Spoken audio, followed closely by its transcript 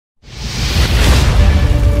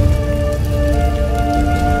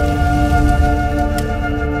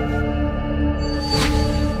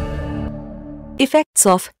Effects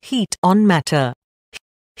of heat on matter.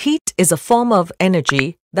 Heat is a form of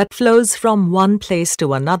energy that flows from one place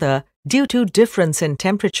to another due to difference in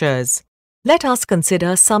temperatures. Let us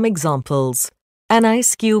consider some examples. An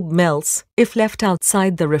ice cube melts if left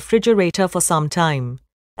outside the refrigerator for some time,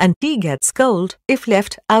 and tea gets cold if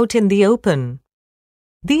left out in the open.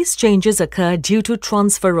 These changes occur due to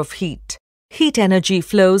transfer of heat. Heat energy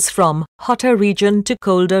flows from hotter region to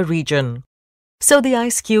colder region. So the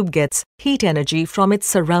ice cube gets heat energy from its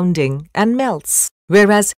surrounding and melts,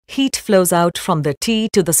 whereas heat flows out from the tea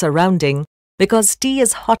to the surrounding because tea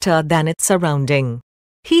is hotter than its surrounding.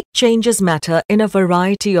 Heat changes matter in a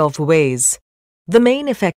variety of ways. The main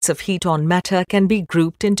effects of heat on matter can be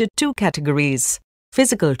grouped into two categories: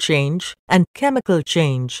 physical change and chemical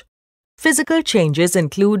change. Physical changes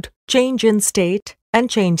include change in state and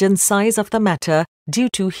change in size of the matter due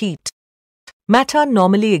to heat. Matter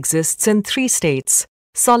normally exists in three states: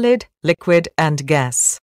 solid, liquid, and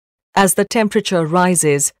gas. As the temperature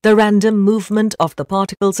rises, the random movement of the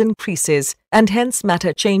particles increases, and hence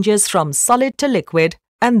matter changes from solid to liquid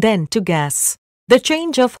and then to gas. The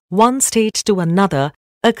change of one state to another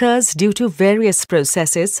occurs due to various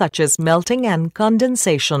processes such as melting and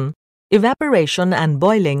condensation, evaporation and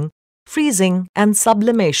boiling, freezing and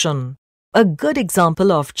sublimation. A good example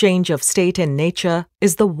of change of state in nature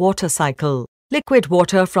is the water cycle. Liquid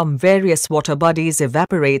water from various water bodies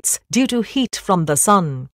evaporates due to heat from the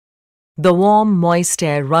sun. The warm, moist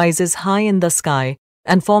air rises high in the sky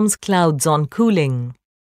and forms clouds on cooling.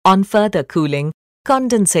 On further cooling,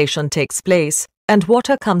 condensation takes place and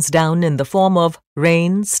water comes down in the form of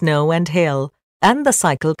rain, snow, and hail, and the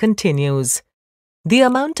cycle continues. The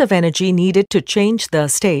amount of energy needed to change the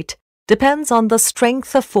state depends on the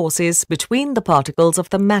strength of forces between the particles of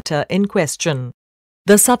the matter in question.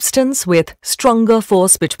 The substance with stronger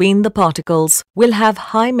force between the particles will have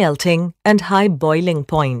high melting and high boiling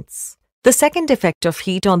points. The second effect of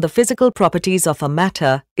heat on the physical properties of a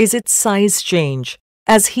matter is its size change.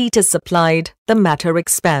 As heat is supplied, the matter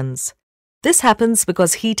expands. This happens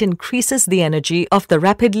because heat increases the energy of the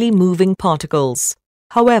rapidly moving particles.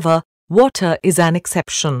 However, water is an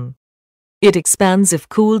exception. It expands if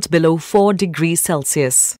cooled below 4 degrees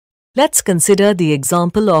Celsius. Let's consider the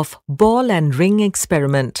example of ball and ring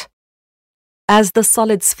experiment. As the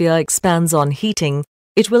solid sphere expands on heating,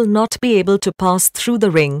 it will not be able to pass through the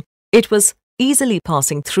ring it was easily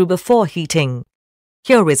passing through before heating.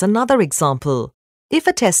 Here is another example. If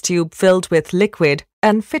a test tube filled with liquid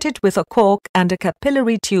and fitted with a cork and a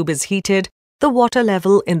capillary tube is heated, the water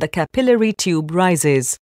level in the capillary tube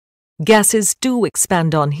rises. Gases do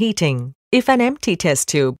expand on heating. If an empty test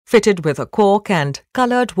tube fitted with a cork and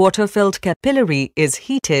colored water-filled capillary is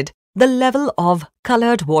heated, the level of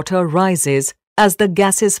colored water rises as the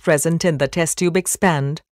gases present in the test tube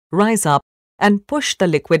expand, rise up, and push the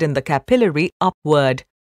liquid in the capillary upward.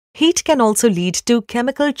 Heat can also lead to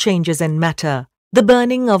chemical changes in matter. The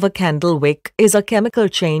burning of a candle wick is a chemical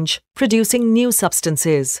change producing new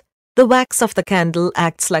substances. The wax of the candle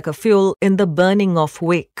acts like a fuel in the burning of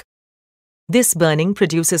wick. This burning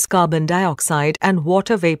produces carbon dioxide and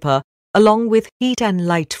water vapor along with heat and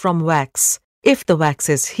light from wax. If the wax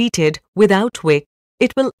is heated without wick,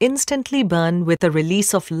 it will instantly burn with a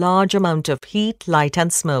release of large amount of heat, light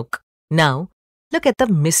and smoke. Now, look at the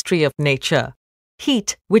mystery of nature.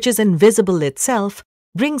 Heat, which is invisible itself,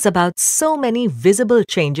 brings about so many visible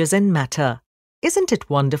changes in matter. Isn't it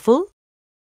wonderful?